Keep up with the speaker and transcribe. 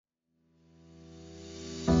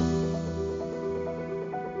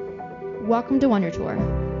Welcome to Wonder Tour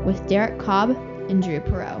with Derek Cobb and Drew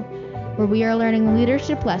Perot, where we are learning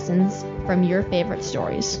leadership lessons from your favorite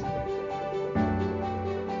stories.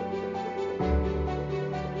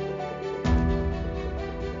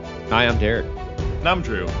 Hi, I'm Derek. And I'm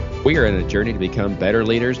Drew. We are on a journey to become better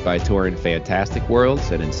leaders by touring fantastic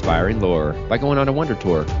worlds and inspiring lore by going on a Wonder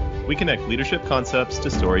Tour. We connect leadership concepts to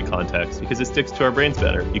story context because it sticks to our brains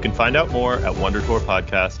better. You can find out more at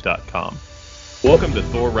wondertourpodcast.com. Welcome to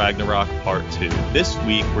Thor Ragnarok Part 2. This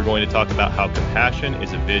week, we're going to talk about how compassion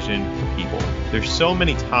is a vision for people. There's so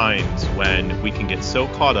many times when we can get so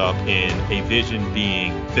caught up in a vision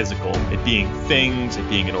being physical, it being things, it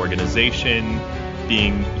being an organization,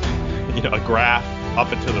 being, a graph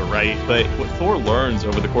up and to the right. But what Thor learns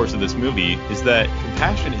over the course of this movie is that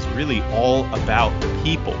compassion is really all about the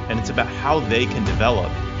people, and it's about how they can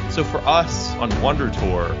develop. So for us on Wonder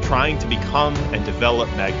Tour, trying to become and develop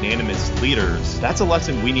magnanimous leaders, that's a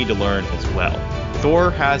lesson we need to learn as well.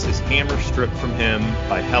 Thor has his hammer stripped from him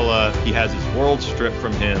by Hela. He has his world stripped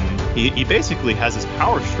from him. He basically has his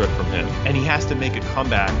power stripped from him. And he has to make a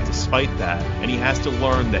comeback despite that. And he has to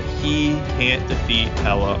learn that he can't defeat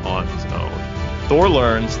Hela on his own. Thor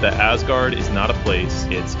learns that Asgard is not a place,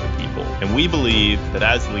 it's a people. And we believe that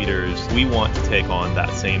as leaders, we want to take on that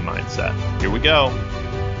same mindset. Here we go.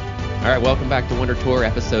 All right, welcome back to Wonder Tour,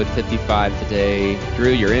 episode 55 today. Drew,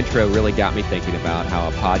 your intro really got me thinking about how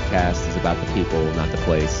a podcast is about the people, not the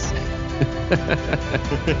place.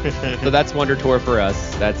 So that's Wonder Tour for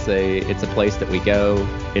us. It's a place that we go.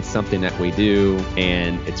 It's something that we do,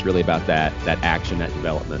 and it's really about that action, that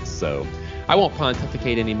development. So I won't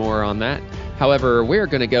pontificate anymore on that. However, we're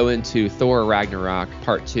going to go into Thor Ragnarok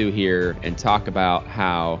Part 2 here and talk about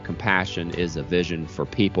how compassion is a vision for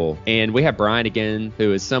people. And we have Brian again,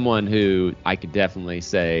 who is someone who I could definitely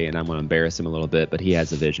say, and I'm going to embarrass him a little bit, but he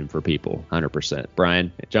has a vision for people, 100%.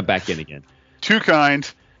 Brian, jump back in again. Too kind.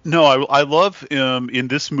 No, I love in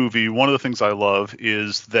this movie, one of the things I love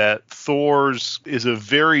is that Thor's is a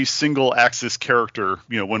very single axis character,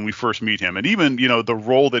 when we first meet him. And even, the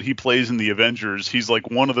role that he plays in the Avengers, he's like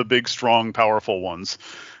one of the big, strong, powerful ones.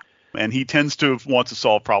 And he tends to want to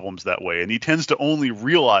solve problems that way. And he tends to only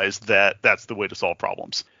realize that that's the way to solve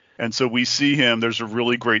problems. And so we see him, there's a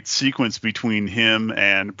really great sequence between him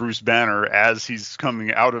and Bruce Banner as he's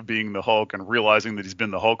coming out of being the Hulk and realizing that he's been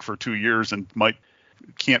the Hulk for 2 years and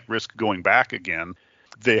can't risk going back again.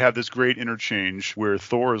 They have this great interchange where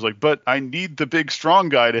Thor is like, but I need the big strong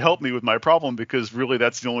guy to help me with my problem because really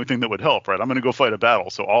that's the only thing that would help, right? I'm going to go fight a battle.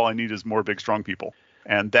 So all I need is more big strong people.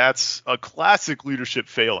 And that's a classic leadership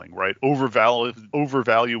failing, right?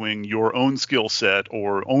 Overvaluing your own skill set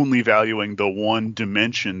or only valuing the one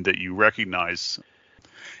dimension that you recognize.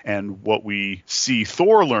 And what we see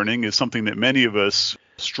Thor learning is something that many of us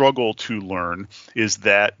struggle to learn, is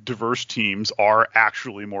that diverse teams are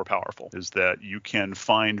actually more powerful, is that you can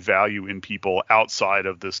find value in people outside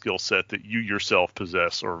of the skill set that you yourself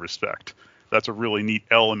possess or respect. That's a really neat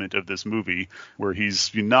element of this movie where he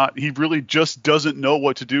really just doesn't know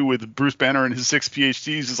what to do with Bruce Banner and his 6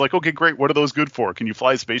 PhDs. It's like, okay, great. What are those good for? Can you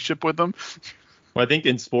fly a spaceship with them? Well, I think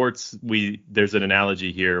in sports, there's an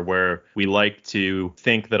analogy here where we like to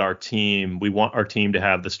think that we want our team to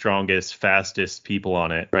have the strongest, fastest people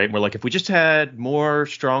on it, right? We're like, if we just had more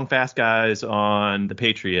strong, fast guys on the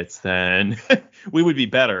Patriots, then we would be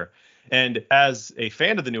better. And as a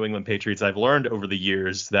fan of the New England Patriots, I've learned over the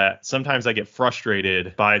years that sometimes I get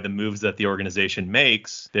frustrated by the moves that the organization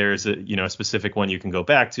makes. There's a specific one you can go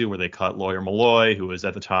back to where they cut Lawyer Malloy, who was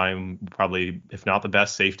at the time probably, if not the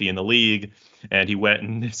best safety in the league. And he went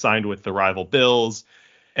and signed with the rival Bills.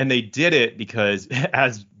 And they did it because,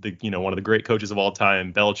 as one of the great coaches of all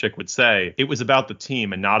time, Belichick, would say, it was about the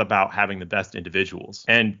team and not about having the best individuals.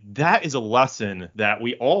 And that is a lesson that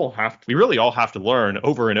we really all have to learn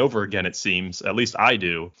over and over again, it seems. At least I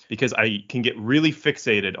do, because I can get really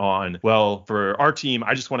fixated on, well, for our team,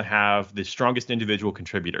 I just want to have the strongest individual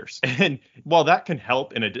contributors. And while that can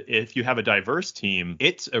help if you have a diverse team,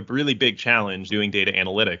 it's a really big challenge doing data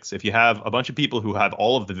analytics. If you have a bunch of people who have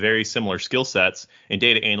all of the very similar skill sets in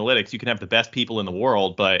data analytics, you can have the best people in the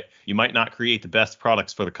world, but you might not create the best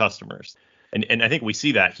products for the customers. And I think we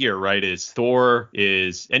see that here, right? Thor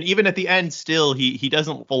is, and even at the end, still, he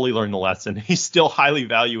doesn't fully learn the lesson. He's still highly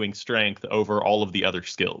valuing strength over all of the other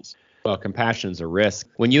skills. Well, compassion is a risk.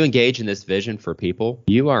 When you engage in this vision for people,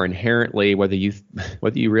 you are inherently, whether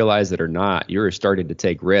you realize it or not, you're starting to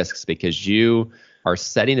take risks because you are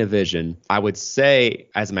setting a vision. I would say,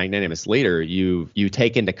 as a magnanimous leader, you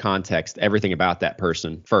take into context everything about that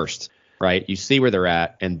person first. right? You see where they're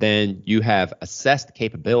at, and then you have assessed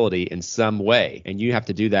capability in some way, and you have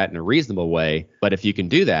to do that in a reasonable way. But if you can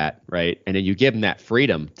do that, right, and then you give them that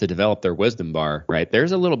freedom to develop their wisdom bar, right,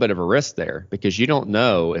 there's a little bit of a risk there because you don't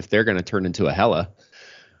know if they're going to turn into a Hela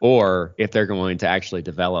or if they're going to actually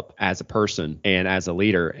develop as a person and as a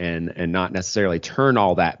leader and not necessarily turn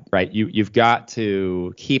all that, right? You've got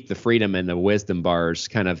to keep the freedom and the wisdom bars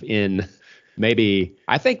kind of in. Maybe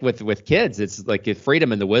I think with kids, it's like if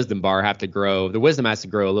freedom and the wisdom bar have to grow, the wisdom has to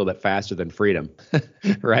grow a little bit faster than freedom,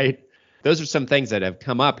 right? Those are some things that have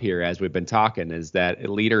come up here as we've been talking, is that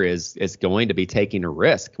a leader is going to be taking a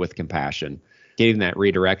risk with compassion, getting that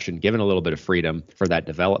redirection, giving a little bit of freedom for that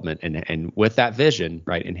development. And with that vision,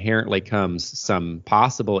 right, inherently comes some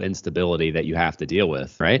possible instability that you have to deal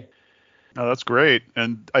with, right? Oh, that's great.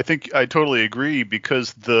 And I think I totally agree,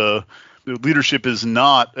 because the leadership is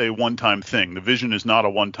not a one-time thing. The vision is not a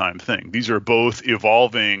one-time thing. These are both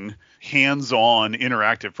evolving, hands-on,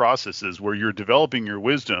 interactive processes where you're developing your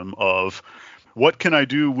wisdom of what can I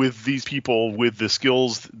do with these people with the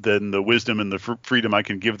skills, then the wisdom and the freedom I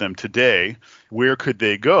can give them today? Where could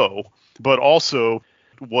they go? But also,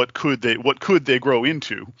 what could they grow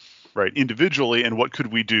into, right, individually, and what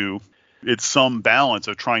could we do? It's some balance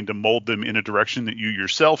of trying to mold them in a direction that you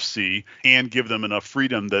yourself see and give them enough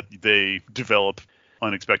freedom that they develop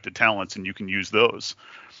unexpected talents and you can use those.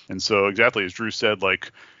 And so exactly as Drew said,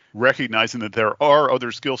 like recognizing that there are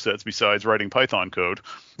other skill sets besides writing Python code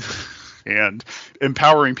and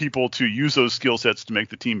empowering people to use those skill sets to make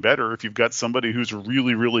the team better. If you've got somebody who's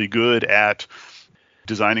really, really good at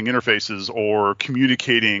designing interfaces or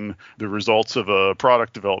communicating the results of a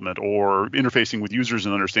product development or interfacing with users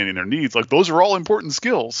and understanding their needs, like those are all important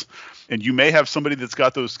skills. And you may have somebody that's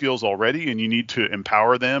got those skills already and you need to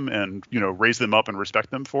empower them and, raise them up and respect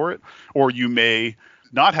them for it. Or you may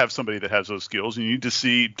not have somebody that has those skills and you need to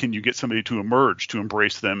see, can you get somebody to emerge, to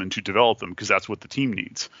embrace them and to develop them, because that's what the team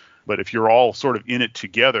needs. But if you're all sort of in it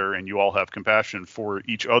together and you all have compassion for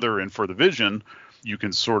each other and for the vision, you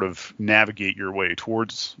can sort of navigate your way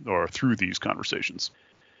towards or through these conversations.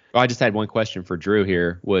 Well, I just had one question for Drew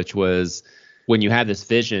here, which was, when you have this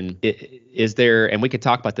vision, is there, and we could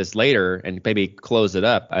talk about this later and maybe close it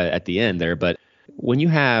up at the end there, but when you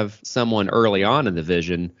have someone early on in the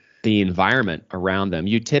vision, the environment around them,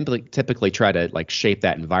 you typically try to like shape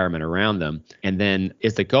that environment around them. And then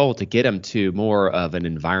is the goal to get them to more of an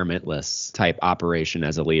environmentless type operation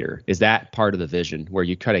as a leader? Is that part of the vision where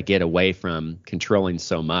you try to get away from controlling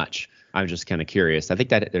so much? I'm just kind of curious. I think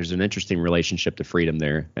that there's an interesting relationship to freedom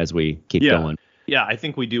there as we keep going. Yeah, I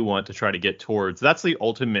think we do want to try to get towards, that's the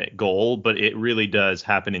ultimate goal, but it really does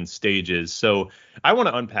happen in stages. So I want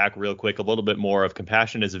to unpack real quick a little bit more of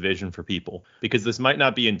compassion as a vision for people, because this might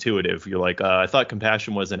not be intuitive. You're like, I thought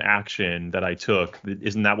compassion was an action that I took.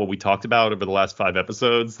 Isn't that what we talked about over the last 5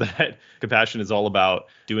 episodes? That compassion is all about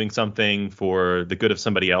doing something for the good of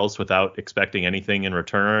somebody else without expecting anything in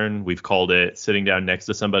return. We've called it sitting down next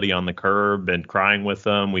to somebody on the curb and crying with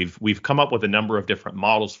them. We've come up with a number of different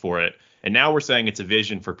models for it. And now we're saying it's a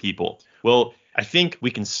vision for people. Well, I think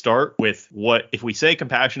we can start with what, if we say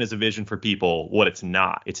compassion is a vision for people, what it's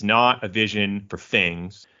not. It's not a vision for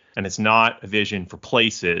things, and it's not a vision for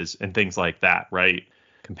places and things like that, right?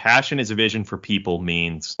 Compassion is a vision for people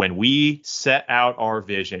means when we set out our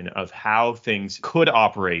vision of how things could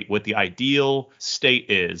operate, what the ideal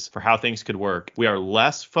state is for how things could work, we are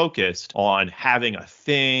less focused on having a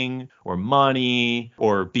thing or money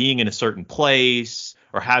or being in a certain place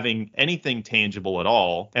or having anything tangible at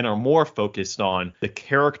all, and are more focused on the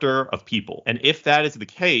character of people. And if that is the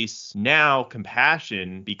case, now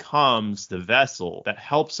compassion becomes the vessel that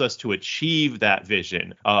helps us to achieve that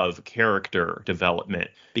vision of character development.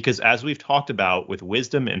 Because as we've talked about with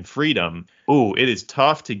wisdom and freedom, it is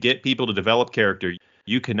tough to get people to develop character.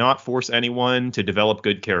 You cannot force anyone to develop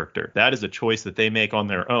good character. That is a choice that they make on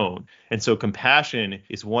their own. And so compassion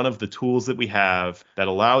is one of the tools that we have that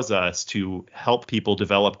allows us to help people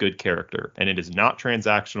develop good character. And it is not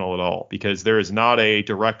transactional at all, because there is not a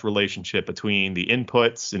direct relationship between the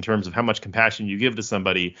inputs in terms of how much compassion you give to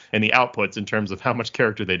somebody and the outputs in terms of how much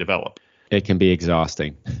character they develop. It can be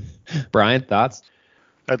exhausting. Brian, thoughts?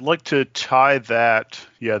 I'd like to tie that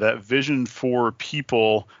vision for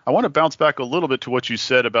people. I want to bounce back a little bit to what you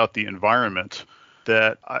said about the environment,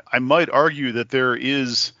 that I might argue that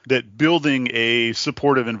that building a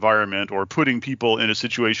supportive environment or putting people in a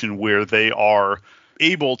situation where they are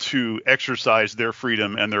able to exercise their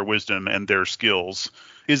freedom and their wisdom and their skills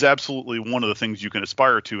is absolutely one of the things you can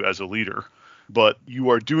aspire to as a leader. but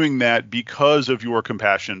you are doing that because of your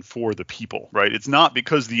compassion for the people, right? It's not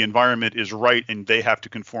because the environment is right and they have to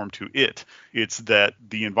conform to it. It's that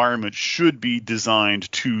the environment should be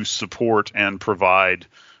designed to support and provide,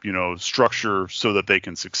 structure so that they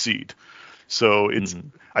can succeed. So it's,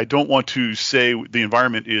 I don't want to say the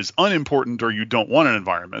environment is unimportant or you don't want an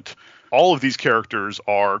environment. All of these characters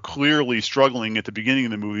are clearly struggling at the beginning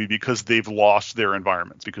of the movie because they've lost their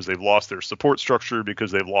environments, because they've lost their support structure,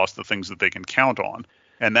 because they've lost the things that they can count on.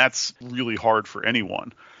 And that's really hard for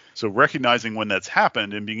anyone. So recognizing when that's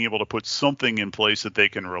happened and being able to put something in place that they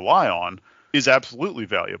can rely on is absolutely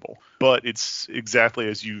valuable. But it's exactly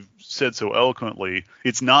as you said so eloquently,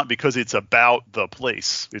 it's not because it's about the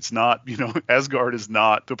place. It's not, Asgard is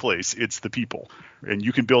not the place, it's the people. And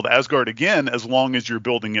you can build Asgard again as long as you're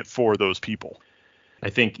building it for those people. I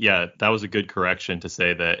think, that was a good correction to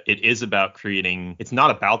say that it is about creating. It's not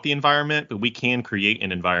about the environment, but we can create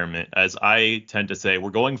an environment. As I tend to say, we're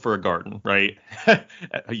going for a garden, right?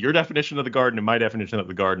 Your definition of the garden and my definition of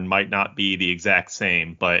the garden might not be the exact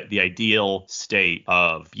same, but the ideal state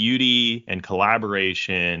of beauty and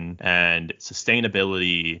collaboration and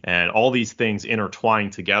sustainability and all these things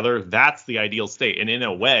intertwined together, that's the ideal state. And in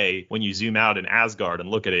a way, when you zoom out in Asgard and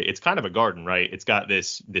look at it, it's kind of a garden, right? It's got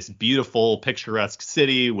this beautiful, picturesque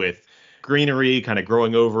city with greenery kind of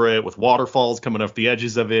growing over it, with waterfalls coming off the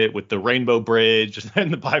edges of it, with the Rainbow Bridge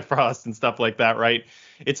and the Bifrost and stuff like that, right?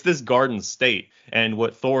 It's this garden state. And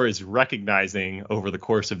what Thor is recognizing over the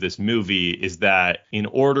course of this movie is that in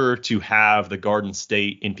order to have the garden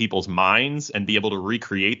state in people's minds and be able to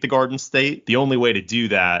recreate the garden state, the only way to do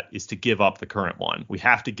that is to give up the current one. We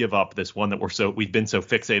have to give up this one that we've been so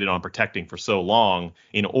fixated on protecting for so long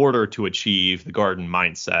in order to achieve the garden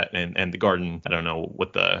mindset and the garden. I don't know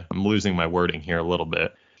I'm losing my wording here a little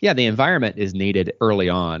bit. Yeah, the environment is needed early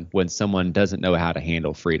on when someone doesn't know how to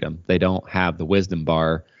handle freedom. They don't have the wisdom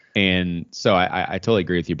bar. And so I totally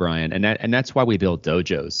agree with you, Brian. And that's why we build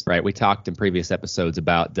dojos, right? We talked in previous episodes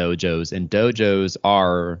about dojos, and dojos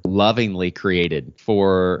are lovingly created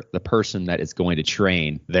for the person that is going to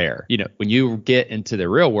train there. When you get into the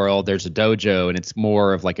real world, there's a dojo and it's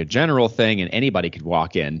more of like a general thing and anybody could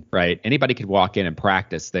walk in, right? Anybody could walk in and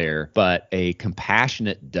practice there. But a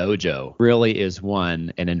compassionate dojo really is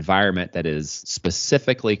an environment that is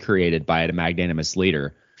specifically created by a magnanimous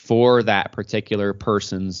leader for that particular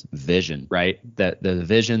person's vision, right? The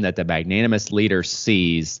vision that the magnanimous leader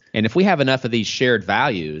sees. And if we have enough of these shared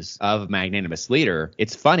values of a magnanimous leader,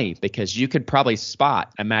 it's funny because you could probably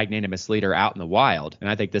spot a magnanimous leader out in the wild. And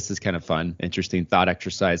I think this is kind of fun, interesting thought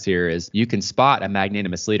exercise here is you can spot a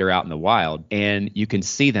magnanimous leader out in the wild and you can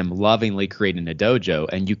see them lovingly creating a dojo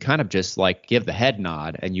and you kind of just like give the head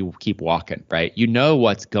nod and you keep walking, right? You know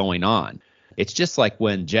what's going on. It's just like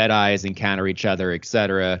when Jedis encounter each other,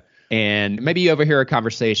 etc. And maybe you overhear a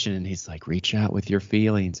conversation and he's like, reach out with your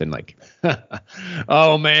feelings. And like,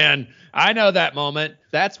 oh, man, I know that moment.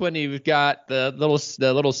 That's when you've got the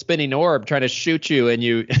little spinning orb trying to shoot you and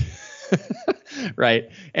you right.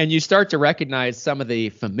 And you start to recognize some of the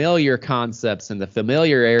familiar concepts and the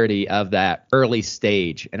familiarity of that early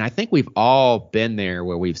stage. And I think we've all been there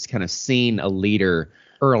where we've kind of seen a leader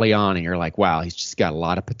early on and you're like, wow, he's just got a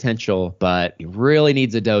lot of potential, but he really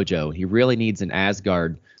needs a dojo. He really needs an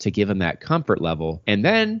Asgard to give him that comfort level. And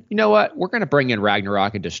then, you know what? We're going to bring in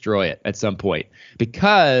Ragnarok and destroy it at some point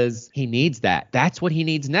because he needs that. That's what he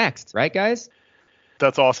needs next. Right, guys?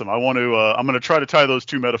 That's awesome. I'm going to try to tie those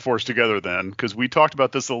two metaphors together then, because we talked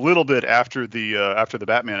about this a little bit after the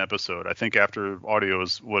Batman episode. I think after audio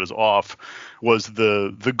is what is off was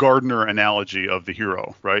the gardener analogy of the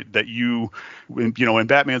hero, right? That when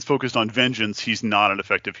Batman's focused on vengeance, he's not an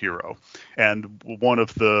effective hero. And one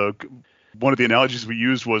of the analogies we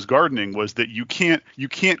used was gardening, was that you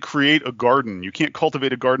can't create a garden. You can't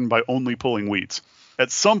cultivate a garden by only pulling weeds. At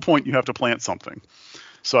some point, you have to plant something.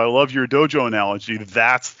 So I love your dojo analogy.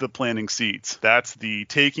 That's the planting seeds. That's the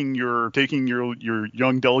taking your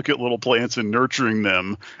young, delicate little plants and nurturing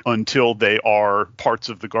them until they are parts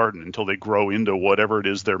of the garden, until they grow into whatever it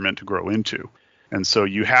is they're meant to grow into. And so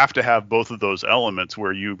you have to have both of those elements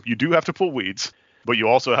where you do have to pull weeds, but you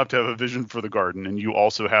also have to have a vision for the garden, and you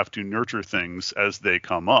also have to nurture things as they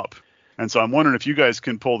come up. And so I'm wondering if you guys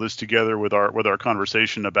can pull this together with our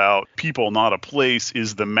conversation about people, not a place,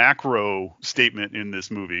 is the macro statement in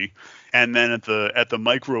this movie. And then at the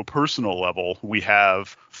micro personal level, we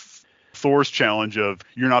have Thor's challenge of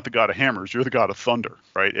you're not the god of hammers, you're the god of thunder,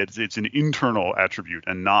 right? It's an internal attribute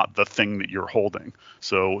and not the thing that you're holding.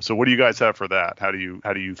 So what do you guys have for that? How do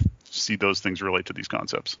you see those things relate to these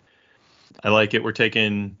concepts? I like it. We're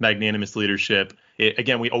taking magnanimous leadership.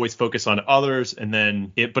 Again, we always focus on others, and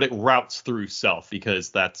then but it routes through self, because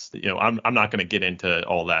that's, I'm not going to get into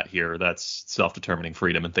all that here. That's self-determining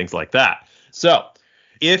freedom and things like that. So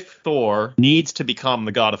if Thor needs to become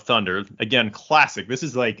the god of thunder, again, classic. This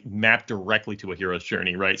is like mapped directly to a hero's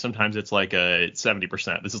journey, right? Sometimes it's like a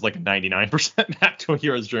 70%. This is like a 99% mapped to a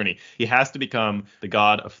hero's journey. He has to become the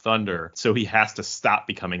god of thunder, so he has to stop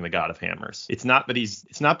becoming the god of hammers. It's not that he's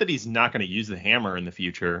not going to use the hammer in the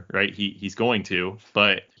future, right? He's going to,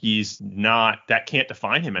 but he's not. That can't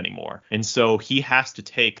define him anymore. And so he has to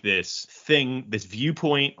take this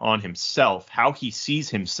viewpoint on himself, how he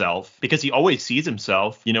sees himself, because he always sees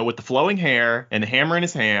himself, with the flowing hair and the hammer in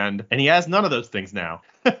his hand, and he has none of those things now.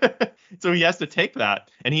 So he has to take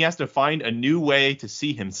that, and he has to find a new way to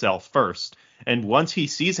see himself first. And once he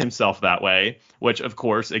sees himself that way, which of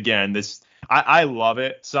course, again, I love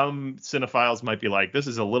it. Some cinephiles might be like, this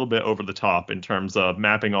is a little bit over the top in terms of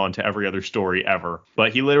mapping on to every other story ever.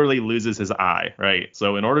 But he literally loses his eye, right?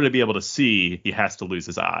 So in order to be able to see, he has to lose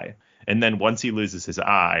his eye. And then once he loses his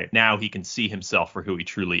eye, now he can see himself for who he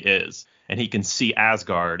truly is. And he can see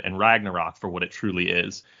Asgard and Ragnarok for what it truly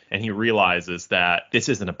is. And he realizes that this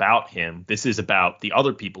isn't about him. This is about the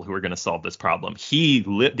other people who are going to solve this problem.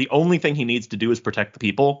 The only thing he needs to do is protect the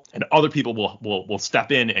people, and other people will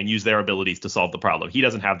step in and use their abilities to solve the problem. He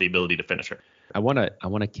doesn't have the ability to finish it. I want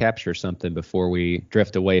to capture something before we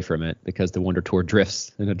drift away from it, because the Wonder Tour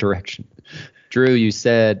drifts in a direction. Drew, you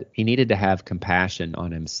said he needed to have compassion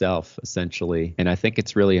on himself, essentially. And I think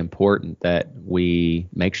it's really important that we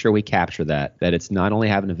make sure we capture that it's not only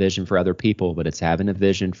having a vision for other people, but it's having a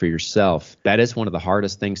vision for yourself. That is one of the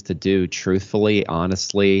hardest things to do, truthfully,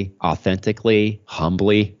 honestly, authentically,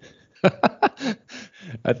 humbly.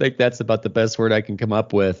 I think that's about the best word I can come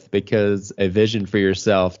up with, because a vision for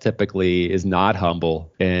yourself typically is not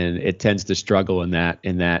humble, and it tends to struggle in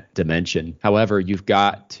that dimension. However, you've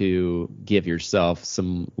got to give yourself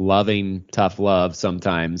some loving, tough love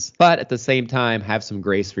sometimes, but at the same time, have some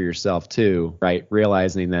grace for yourself too, right?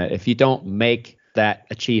 Realizing that if you don't make that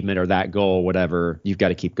achievement or that goal, whatever, you've got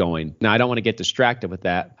to keep going. Now, I don't want to get distracted with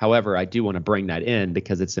that. However, I do want to bring that in,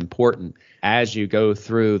 because it's important as you go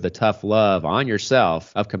through the tough love on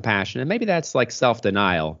yourself of compassion. And maybe that's like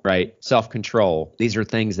self-denial, right? Self-control. These are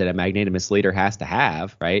things that a magnanimous leader has to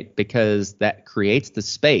have, right? Because that creates the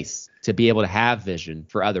space to be able to have vision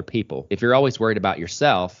for other people. If you're always worried about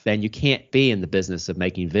yourself, then you can't be in the business of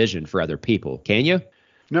making vision for other people, can you?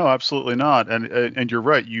 No, absolutely not. And you're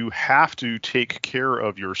right. You have to take care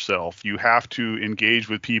of yourself. You have to engage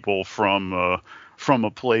with people from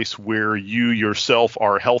a place where you yourself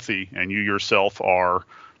are healthy and you yourself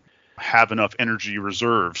have enough energy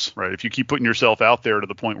reserves, right? If you keep putting yourself out there to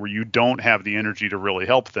the point where you don't have the energy to really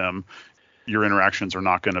help them, your interactions are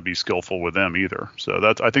not going to be skillful with them either.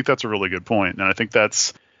 So I think that's a really good point. And I think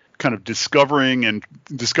that's kind of discovering and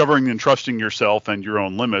trusting yourself and your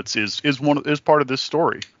own limits is part of this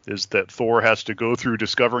story, is that Thor has to go through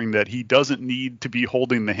discovering that he doesn't need to be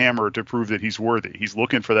holding the hammer to prove that he's worthy. He's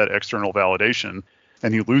looking for that external validation,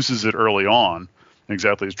 and he loses it early on.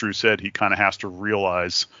 Exactly as Drew said, he kind of has to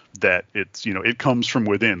realize that it comes from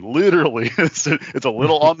within. Literally, it's a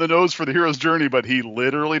little on the nose for the hero's journey, but he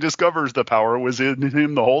literally discovers the power was in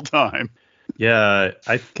him the whole time. Yeah,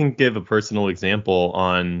 I can give a personal example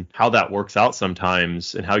on how that works out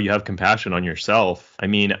sometimes and how you have compassion on yourself. I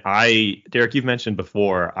mean, Derek, you've mentioned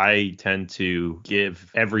before, I tend to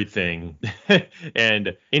give everything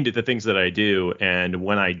and into the things that I do. And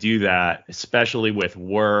when I do that, especially with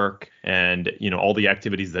work and, all the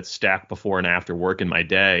activities that stack before and after work in my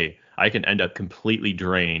day, I can end up completely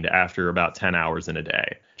drained after about 10 hours in a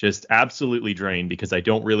day. Just absolutely drained, because I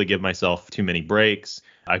don't really give myself too many breaks.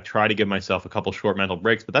 I try to give myself a couple short mental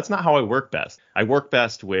breaks, but that's not how I work best. I work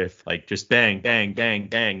best with just bang, bang, bang,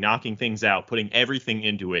 bang, knocking things out, putting everything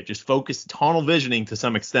into it, just focus, tunnel visioning to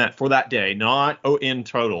some extent for that day, not in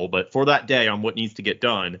total, but for that day on what needs to get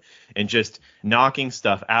done, and just knocking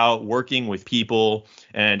stuff out, working with people.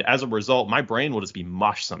 And as a result, my brain will just be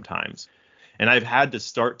mush sometimes. And I've had to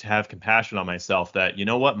start to have compassion on myself that,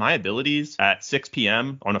 my abilities at 6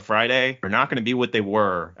 p.m. on a Friday are not going to be what they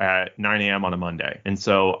were at 9 a.m. on a Monday. And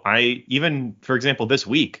so for example, this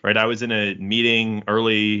week, right, I was in a meeting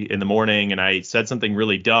early in the morning and I said something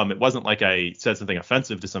really dumb. It wasn't like I said something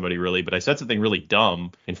offensive to somebody really, but I said something really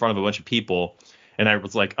dumb in front of a bunch of people. And I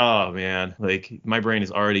was like, oh, man, my brain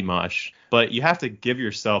is already mush. But you have to give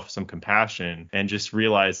yourself some compassion and just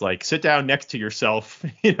realize, sit down next to yourself,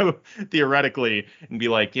 theoretically, and be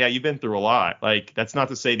like, yeah, you've been through a lot. That's not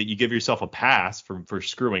to say that you give yourself a pass for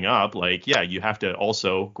screwing up. Yeah, you have to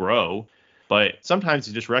also grow. But sometimes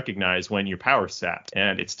you just recognize when your power's sapped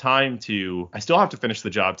and it's time to, I still have to finish the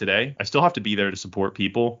job today. I still have to be there to support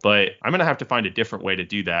people, but I'm going to have to find a different way to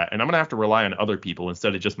do that. And I'm going to have to rely on other people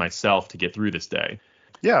instead of just myself to get through this day.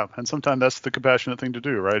 Yeah, and sometimes that's the compassionate thing to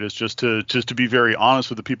do, right? Is just to be very honest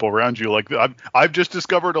with the people around you. Like, I've just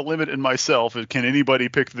discovered a limit in myself. Can anybody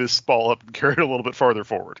pick this ball up and carry it a little bit farther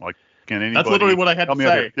forward? Like, can anybody? That's literally what I had to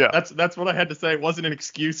say. Yeah, that's what I had to say. It wasn't an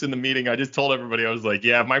excuse in the meeting. I just told everybody, I was like,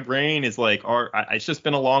 yeah, my brain is like, it's just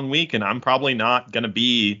been a long week, and I'm probably not gonna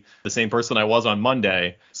be the same person I was on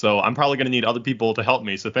Monday. So I'm probably gonna need other people to help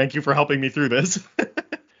me. So thank you for helping me through this.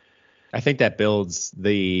 I think that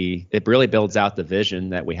it really builds out the vision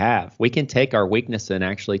that we have. We can take our weakness and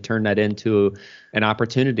actually turn that into an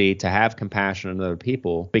opportunity to have compassion on other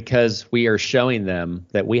people because we are showing them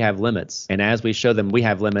that we have limits. And as we show them we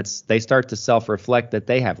have limits, they start to self-reflect that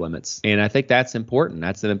they have limits. And I think that's important.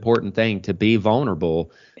 That's an important thing, to be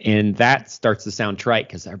vulnerable. And that starts to sound trite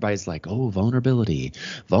because everybody's like, oh, vulnerability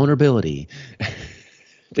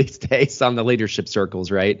these days on the leadership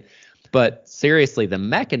circles, right? But seriously, the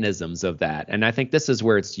mechanisms of that, and I think this is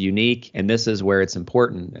where it's unique, and this is where it's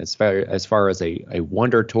important as far as a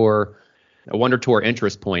Wonder Tour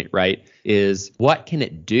interest point, right, is what can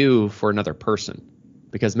it do for another person?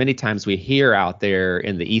 Because many times we hear out there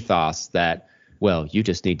in the ethos that, well, you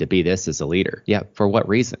just need to be this as a leader. Yeah, for what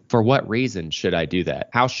reason? For what reason should I do that?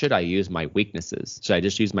 How should I use my weaknesses? Should I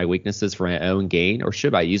just use my weaknesses for my own gain, or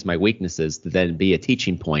should I use my weaknesses to then be a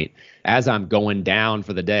teaching point as I'm going down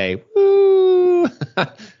for the day? Woo!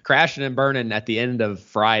 Crashing and burning at the end of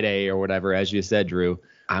Friday or whatever, as you said, Drew.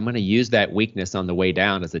 I'm going to use that weakness on the way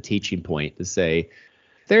down as a teaching point to say,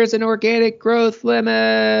 there's an organic growth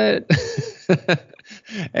limit.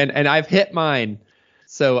 and I've hit mine.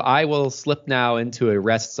 So I will slip now into a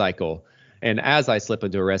rest cycle. And as I slip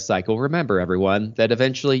into a rest cycle, remember, everyone, that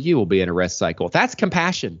eventually you will be in a rest cycle. That's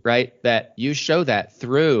compassion, right? That you show that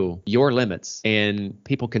through your limits and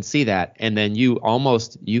people can see that. And then you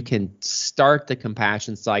can start the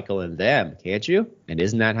compassion cycle in them, can't you? And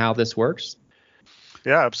isn't that how this works?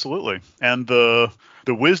 Yeah, absolutely. And the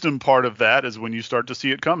wisdom part of that is when you start to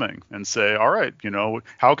see it coming and say, all right,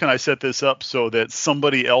 how can I set this up so that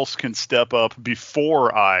somebody else can step up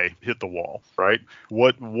before I hit the wall, right?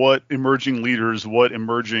 What emerging leaders, what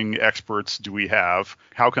emerging experts do we have?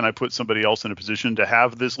 How can I put somebody else in a position to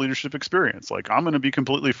have this leadership experience? Like, I'm going to be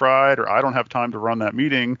completely fried, or I don't have time to run that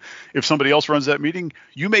meeting. If somebody else runs that meeting,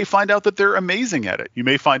 you may find out that they're amazing at it. You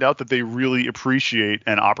may find out that they really appreciate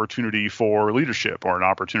an opportunity for leadership or an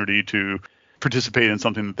opportunity to participate in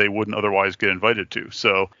something that they wouldn't otherwise get invited to.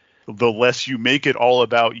 So the less you make it all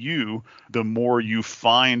about you, the more you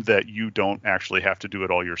find that you don't actually have to do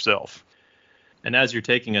it all yourself. And as you're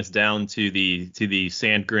taking us down to the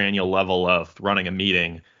sand granule level of running a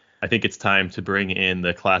meeting, I think it's time to bring in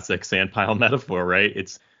the classic sandpile metaphor, right?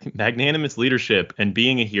 It's magnanimous leadership and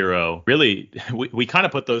being a hero. Really, we kind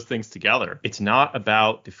of put those things together. It's not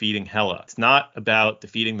about defeating Hela. It's not about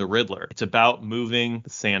defeating the Riddler. It's about moving the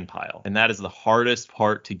sand pile. And that is the hardest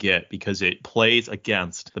part to get because it plays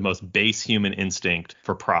against the most base human instinct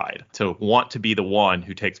for pride, to want to be the one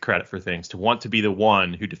who takes credit for things, to want to be the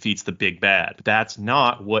one who defeats the big bad. But that's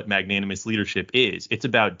not what magnanimous leadership is. It's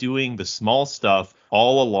about doing the small stuff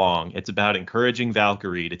all along. It's about encouraging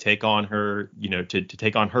Valkyrie to take on her, to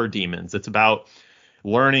take on her demons. It's about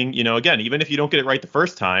learning, again, even if you don't get it right the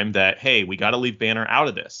first time, that, hey, we got to leave Banner out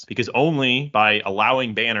of this, because only by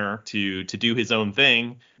allowing Banner to do his own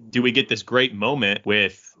thing do we get this great moment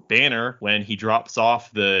with Banner when he drops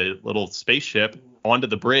off the little spaceship onto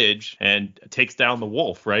the bridge and takes down the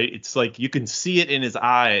wolf, right? It's like you can see it in his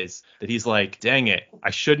eyes that he's like, dang it,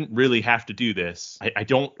 I shouldn't really have to do this. I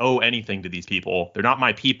don't owe anything to these people. They're not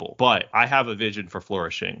my people, but I have a vision for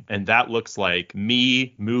flourishing. And that looks like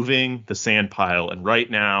me moving the sand pile. And right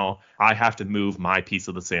now I have to move my piece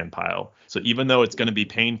of the sand pile. So even though it's going to be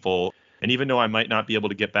painful, and even though I might not be able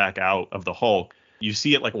to get back out of the Hulk, you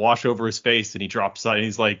see it like wash over his face and he drops and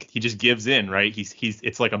he's like, he just gives in, right?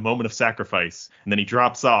 It's like a moment of sacrifice, and then he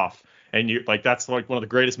drops off. And you're like, that's like one of the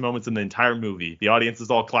greatest moments in the entire movie. The audience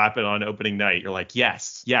is all clapping on opening night. You're like,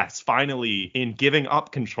 yes, finally, in giving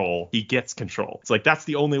up control, he gets control. It's like, that's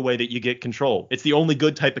the only way that you get control. It's the only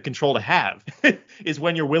good type of control to have is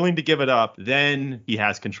when you're willing to give it up, then he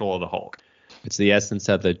has control of the Hulk. It's the essence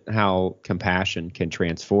of how compassion can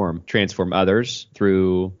transform others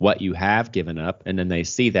through what you have given up, and then they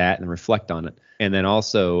see that and reflect on it. And then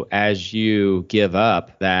also, as you give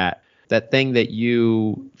up that that thing that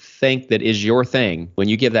you think that is your thing, when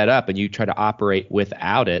you give that up and you try to operate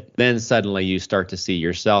without it, then suddenly you start to see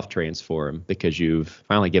yourself transform because you've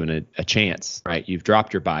finally given it a chance, right? You've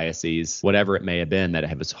dropped your biases, whatever it may have been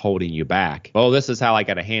that was holding you back. Oh, this is how I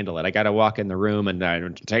got to handle it. I got to walk in the room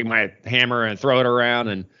and take my hammer and throw it around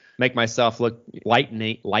and make myself look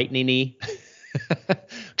lightning-y.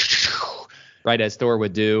 Right, as Thor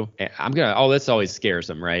would do. This always scares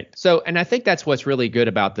him, right? So, and I think that's what's really good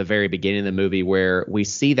about the very beginning of the movie, where we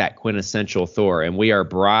see that quintessential Thor and we are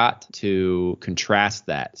brought to contrast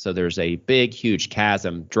that. So there's a big, huge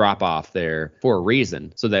chasm drop off there for a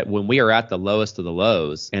reason, so that when we are at the lowest of the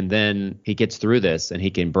lows and then he gets through this and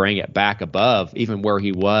he can bring it back above even where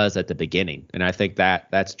he was at the beginning. And I think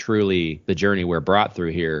that's truly the journey we're brought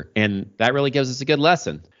through here. And that really gives us a good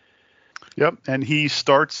lesson. Yep. And he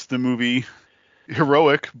starts the movie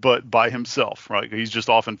heroic, but by himself, right? He's just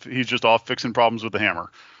off fixing problems with the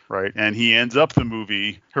hammer, right? And he ends up the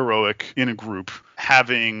movie heroic in a group,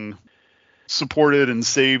 having supported and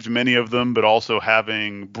saved many of them, but also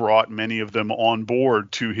having brought many of them on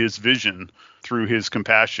board to his vision through his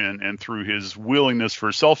compassion and through his willingness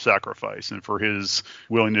for self-sacrifice and for his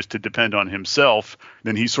willingness to depend on himself.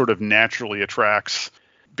 Then he sort of naturally attracts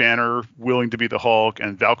Banner willing to be the Hulk,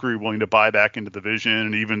 and Valkyrie willing to buy back into the Vision,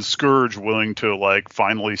 and even Scourge willing to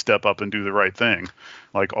finally step up and do the right thing.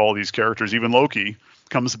 All these characters, even Loki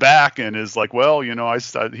comes back and is like, well,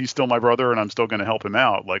 he's still my brother and I'm still going to help him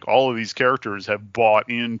out. All of these characters have bought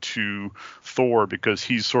into Thor because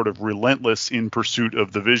he's sort of relentless in pursuit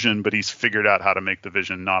of the Vision, but he's figured out how to make the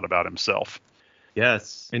Vision not about himself.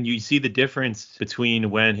 Yes. And you see the difference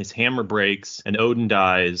between when his hammer breaks and Odin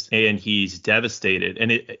dies and he's devastated.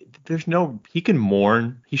 And he can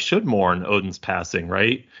mourn. He should mourn Odin's passing,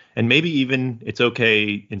 right? And maybe even it's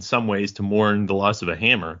okay in some ways to mourn the loss of a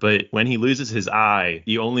hammer. But when he loses his eye,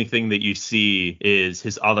 the only thing that you see is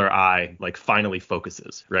his other eye finally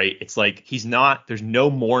focuses, right? It's there's no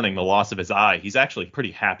mourning the loss of his eye. He's actually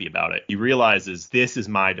pretty happy about it. He realizes this is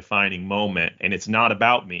my defining moment and it's not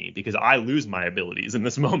about me because I lose my abilities in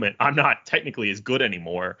this moment. I'm not technically as good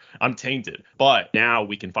anymore. I'm tainted. But now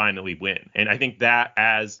we can finally win. And I think that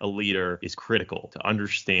as a leader is critical to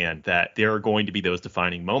understand that there are going to be those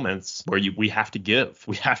defining moments where we have to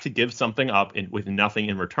give something up with nothing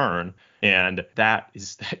in return. And that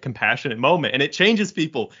is that compassionate moment. And it changes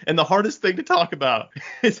people. And the hardest thing to talk about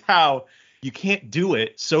is how you can't do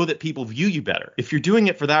it so that people view you better. If you're doing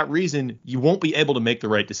it for that reason, you won't be able to make the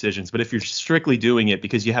right decisions. But if you're strictly doing it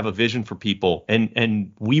because you have a vision for people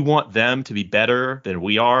and we want them to be better than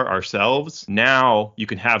we are ourselves, now you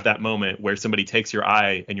can have that moment where somebody takes your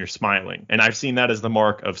eye and you're smiling. And I've seen that as the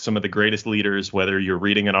mark of some of the greatest leaders, whether you're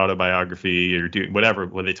reading an autobiography or doing whatever,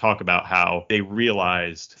 where they talk about how they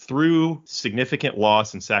realized through significant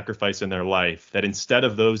loss and sacrifice in their life that instead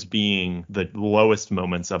of those being the lowest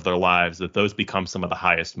moments of their lives, that those become some of the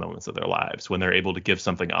highest moments of their lives when they're able to give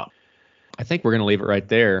something up. I think we're going to leave it right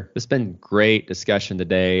there. It's been great discussion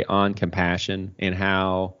today on compassion and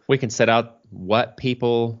how we can set out what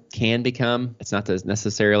people can become. It's not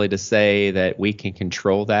necessarily to say that we can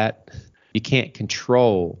control that. You can't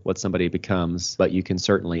control what somebody becomes, but you can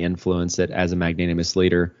certainly influence it as a magnanimous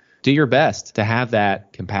leader. Do your best to have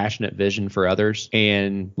that compassionate vision for others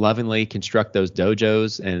and lovingly construct those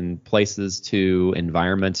dojos and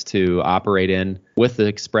environments to operate in with the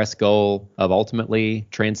express goal of ultimately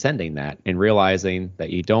transcending that and realizing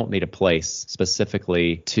that you don't need a place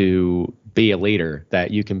specifically to be a leader,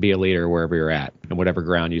 that you can be a leader wherever you're at and whatever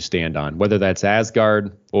ground you stand on, whether that's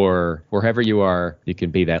Asgard or wherever you are, you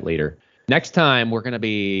can be that leader. Next time, we're going to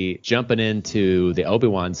be jumping into the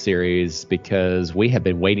Obi-Wan series because we have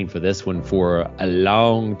been waiting for this one for a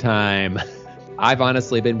long time. I've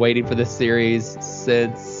honestly been waiting for this series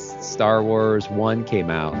since Star Wars 1 came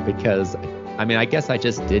out because, I guess I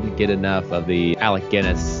just didn't get enough of the Alec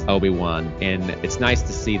Guinness Obi-Wan, and it's nice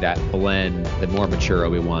to see that blend, the more mature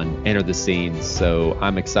Obi-Wan, enter the scene, so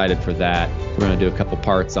I'm excited for that. We're going to do a couple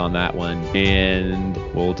parts on that one, and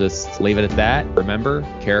we'll just leave it at that. Remember,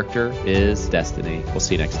 character is destiny. We'll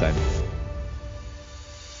see you next time.